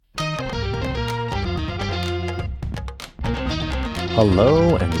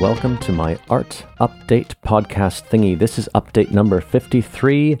Hello and welcome to my art update podcast thingy. This is update number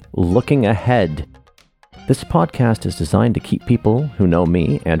 53, Looking Ahead. This podcast is designed to keep people who know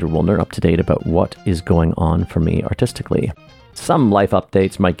me, Andrew Woolner, up to date about what is going on for me artistically. Some life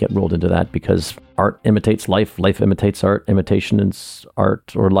updates might get rolled into that because art imitates life, life imitates art, imitation is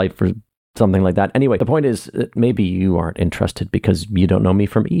art or life or something like that. Anyway, the point is that maybe you aren't interested because you don't know me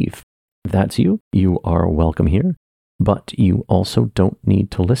from Eve. If that's you, you are welcome here. But you also don't need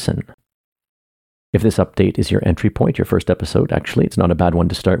to listen. If this update is your entry point, your first episode, actually, it's not a bad one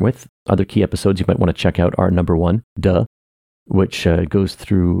to start with. Other key episodes you might want to check out are number 1, Duh, which goes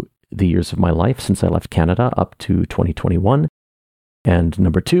through the years of my life since I left Canada up to 2021, and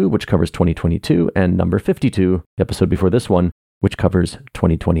number 2, which covers 2022, and number 52, the episode before this one, which covers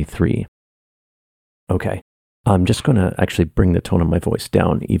 2023. Okay, I'm just going to actually bring the tone of my voice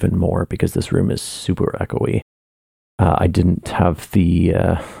down even more because this room is super echoey. I didn't have the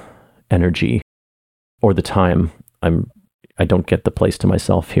energy or the time. I don't get the place to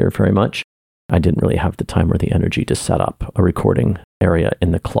myself here very much. I didn't really have the time or the energy to set up a recording area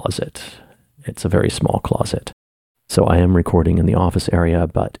in the closet. It's a very small closet. So I am recording in the office area,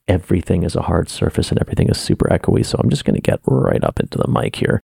 but everything is a hard surface and everything is super echoey. So I'm just going to get right up into the mic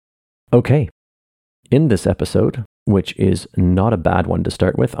here. Okay. In this episode, which is not a bad one to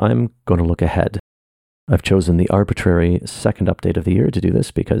start with, I'm going to look ahead. I've chosen the arbitrary second update of the year to do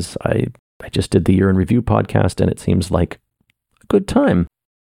this because I just did the Year in Review podcast and it seems like a good time.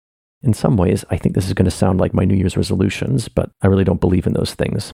 In some ways, I think this is going to sound like my New Year's resolutions, but I really don't believe in those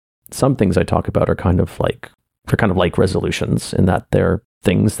things. Some things I talk about are kind of like resolutions in that they're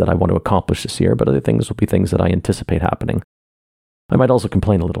things that I want to accomplish this year, but other things will be things that I anticipate happening. I might also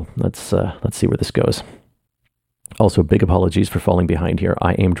complain a little. Let's see where this goes. Also, big apologies for falling behind here.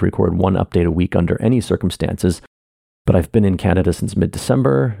 I aim to record 1 update a week under any circumstances, but I've been in Canada since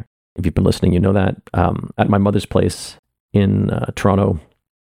mid-December. If you've been listening, you know that. At my mother's place in Toronto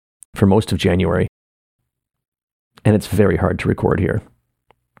for most of January. And it's very hard to record here.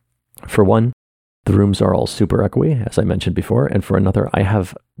 For one, the rooms are all super echoey, as I mentioned before. And for another, I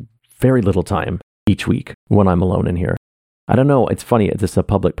have very little time each week when I'm alone in here. I don't know. It's funny. This is a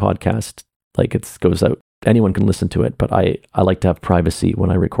public podcast. Like it goes out. Anyone can listen to it, but I like to have privacy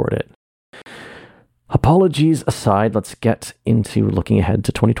when I record it. Apologies aside, let's get into looking ahead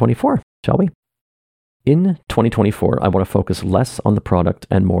to 2024, shall we? In 2024, I want to focus less on the product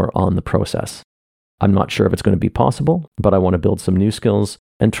and more on the process. I'm not sure if it's going to be possible, but I want to build some new skills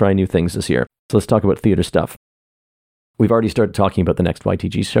and try new things this year. So let's talk about theater stuff. We've already started talking about the next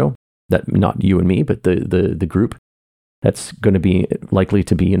YTG show, that not you and me, but the group. That's going to be likely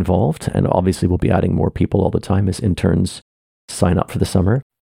to be involved. And obviously we'll be adding more people all the time as interns sign up for the summer.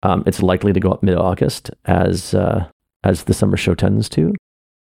 It's likely to go up mid-August as the summer show tends to.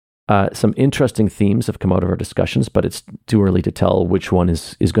 Some interesting themes have come out of our discussions, but it's too early to tell which one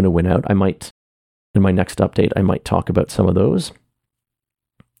is going to win out. I might, in my next update, I might talk about some of those.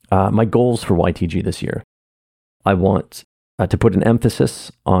 My goals for YTG this year. I want to put an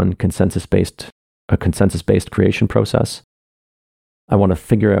emphasis on a consensus-based creation process. I want to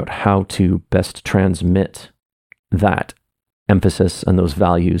figure out how to best transmit that emphasis and those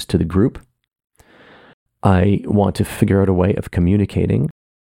values to the group. I want to figure out a way of communicating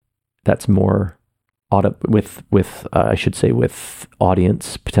that's more with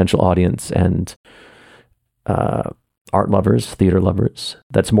audience, potential audience, and art lovers, theater lovers.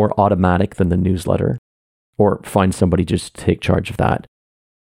 That's more automatic than the newsletter, or find somebody just to take charge of that.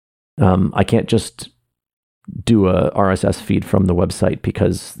 I can't just do a RSS feed from the website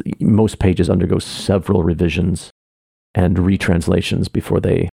because most pages undergo several revisions and retranslations before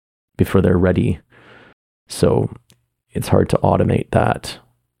they're ready. So it's hard to automate that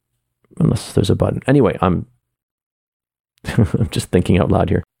unless there's a button. Anyway, I'm just thinking out loud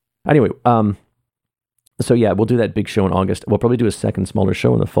here. Anyway, so yeah, we'll do that big show in August. We'll probably do a second smaller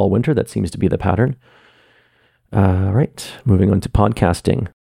show in the fall winter. That seems to be the pattern. Right, moving on to podcasting.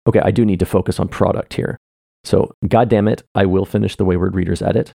 Okay, I do need to focus on product here. So, God damn it, I will finish the Wayward Readers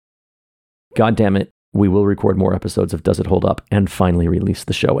edit. God damn it, we will record more episodes of Does It Hold Up and finally release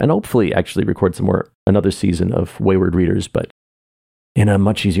the show. And hopefully actually record another season of Wayward Readers, but in a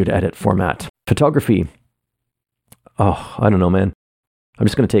much easier to edit format. Photography. Oh, I don't know, man. I'm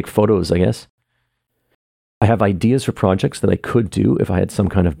just going to take photos, I guess. I have ideas for projects that I could do if I had some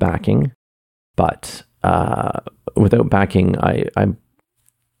kind of backing, but without backing, I'm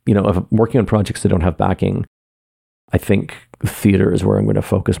if I'm working on projects that don't have backing, I think theater is where I'm going to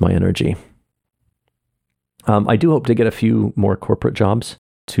focus my energy. I do hope to get a few more corporate jobs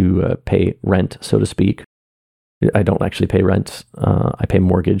to pay rent, so to speak, I don't actually pay rent. I pay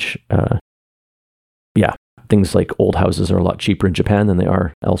mortgage. Yeah, things like old houses are a lot cheaper in Japan than they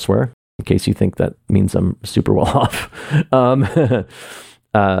are elsewhere, in case you think that means I'm super well off.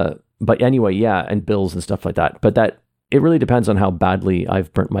 But anyway, yeah, and bills and stuff like that. But it really depends on how badly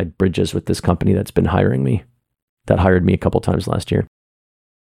I've burnt my bridges with this company that's been hiring me, that hired me a couple times last year.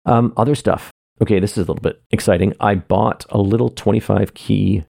 Other stuff. Okay, this is a little bit exciting. I bought a little 25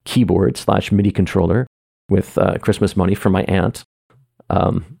 key keyboard / MIDI controller with Christmas money from my aunt.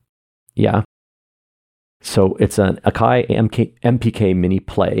 Yeah. So it's an Akai MPK Mini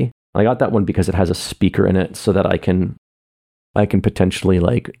Play. I got that one because it has a speaker in it so that I can potentially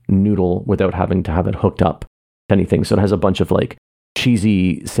like noodle without having to have it hooked up to anything. So it has a bunch of like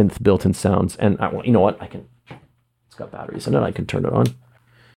cheesy synth built-in sounds. And you know what? It's got batteries in it. I can turn it on.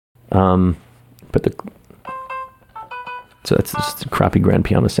 So that's just a crappy grand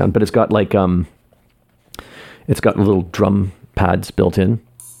piano sound, but it's got like, it's got little drum pads built in.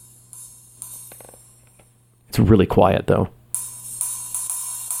 It's really quiet though.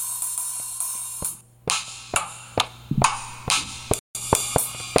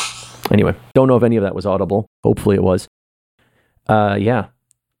 Anyway, don't know if any of that was audible. Hopefully it was. Yeah.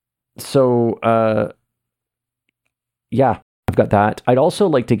 So, yeah, I've got that. I'd also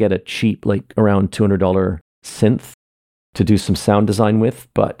like to get a cheap, like around $200 synth to do some sound design with,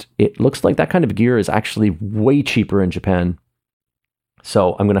 but it looks like that kind of gear is actually way cheaper in Japan.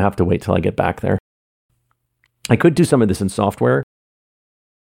 So I'm going to have to wait till I get back there. I could do some of this in software.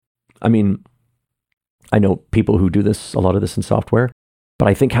 I mean, I know people who do this, a lot of this in software, but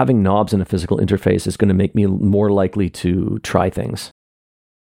I think having knobs and a physical interface is going to make me more likely to try things.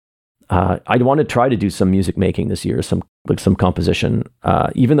 I want to try to do some music making this year, some composition,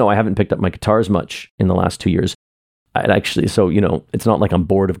 even though I haven't picked up my guitars much in the last 2 years. So, it's not like I'm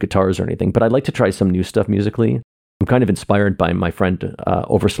bored of guitars or anything, but I'd like to try some new stuff musically. I'm kind of inspired by my friend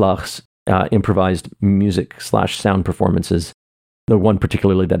Overslag's improvised music / sound performances, the one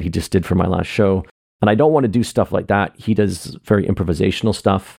particularly that he just did for my last show. And I don't want to do stuff like that. He does very improvisational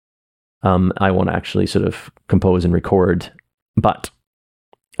stuff. I want to actually sort of compose and record, but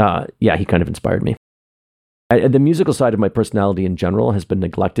yeah, he kind of inspired me. The musical side of my personality in general has been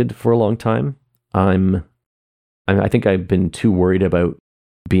neglected for a long time. I think I've been too worried about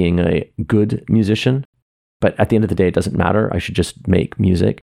being a good musician, but at the end of the day, it doesn't matter. I should just make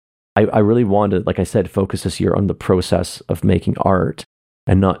music. I really want to, like I said, focus this year on the process of making art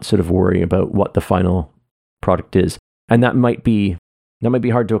and not sort of worry about what the final product is. And that might be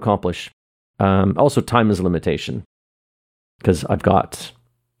hard to accomplish. Also, time is a limitation because I've got,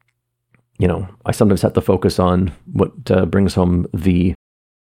 I sometimes have to focus on what brings home the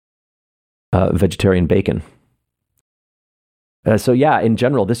vegetarian bacon. So yeah, in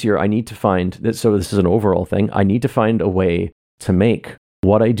general, this year I need to find, so this is an overall thing, I need to find a way to make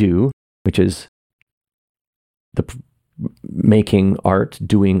what I do, which is making art,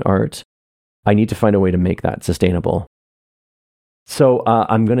 doing art. I need to find a way to make that sustainable. So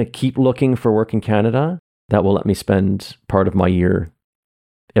I'm going to keep looking for work in Canada that will let me spend part of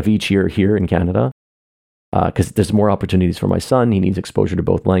each year here in Canada, because there's more opportunities for my son. He needs exposure to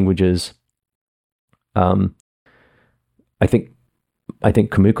both languages. I think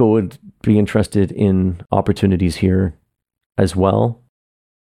Kumiko would be interested in opportunities here as well.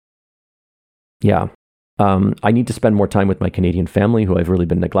 Yeah. I need to spend more time with my Canadian family, who I've really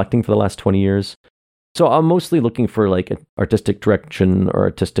been neglecting for the last 20 years. So I'm mostly looking for like artistic direction or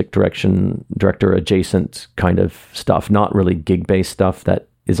artistic director adjacent kind of stuff, not really gig-based stuff that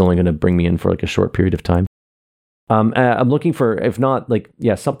is only going to bring me in for like a short period of time. I'm looking for, if not like,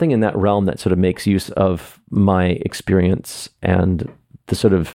 something in that realm that sort of makes use of my experience and the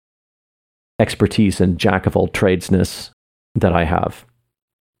sort of expertise and jack of all tradesness that I have.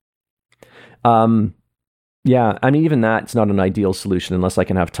 Yeah, I mean, even that's not an ideal solution unless I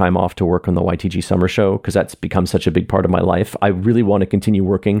can have time off to work on the YTG Summer Show, because that's become such a big part of my life. I really want to continue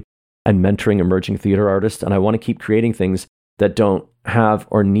working and mentoring emerging theater artists, and I want to keep creating things that don't have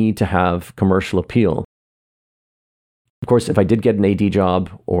or need to have commercial appeal. Of course, if I did get an AD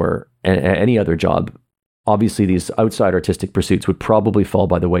job or any other job, obviously these outside artistic pursuits would probably fall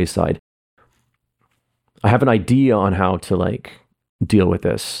by the wayside. I have an idea on how to like deal with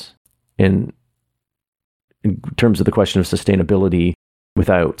this in terms of the question of sustainability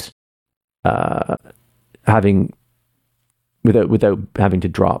without having to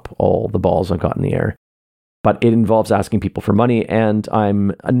drop all the balls I've got in the air. But it involves asking people for money, and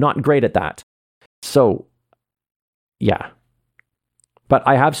I'm not great at that. So, yeah. But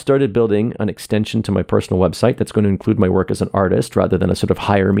I have started building an extension to my personal website that's going to include my work as an artist rather than a sort of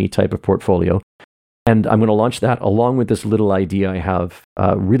hire me type of portfolio. And I'm going to launch that along with this little idea I have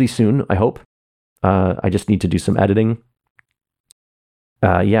really soon, I hope. I just need to do some editing.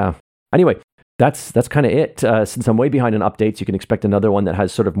 Yeah. Anyway, that's kind of it. Since I'm way behind in updates, you can expect another one that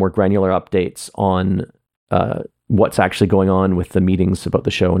has sort of more granular updates on what's actually going on with the meetings about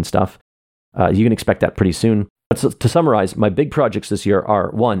the show and stuff. You can expect that pretty soon. But so, to summarize, my big projects this year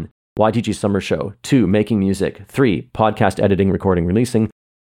are 1, YTG Summer Show, 2, making music, 3, podcast editing, recording, releasing,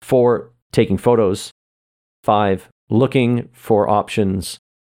 4, taking photos, 5, looking for options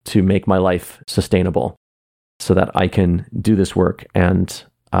to make my life sustainable so that I can do this work and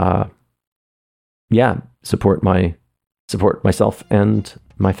support myself and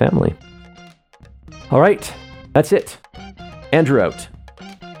my family. All right, that's it. Andrew out.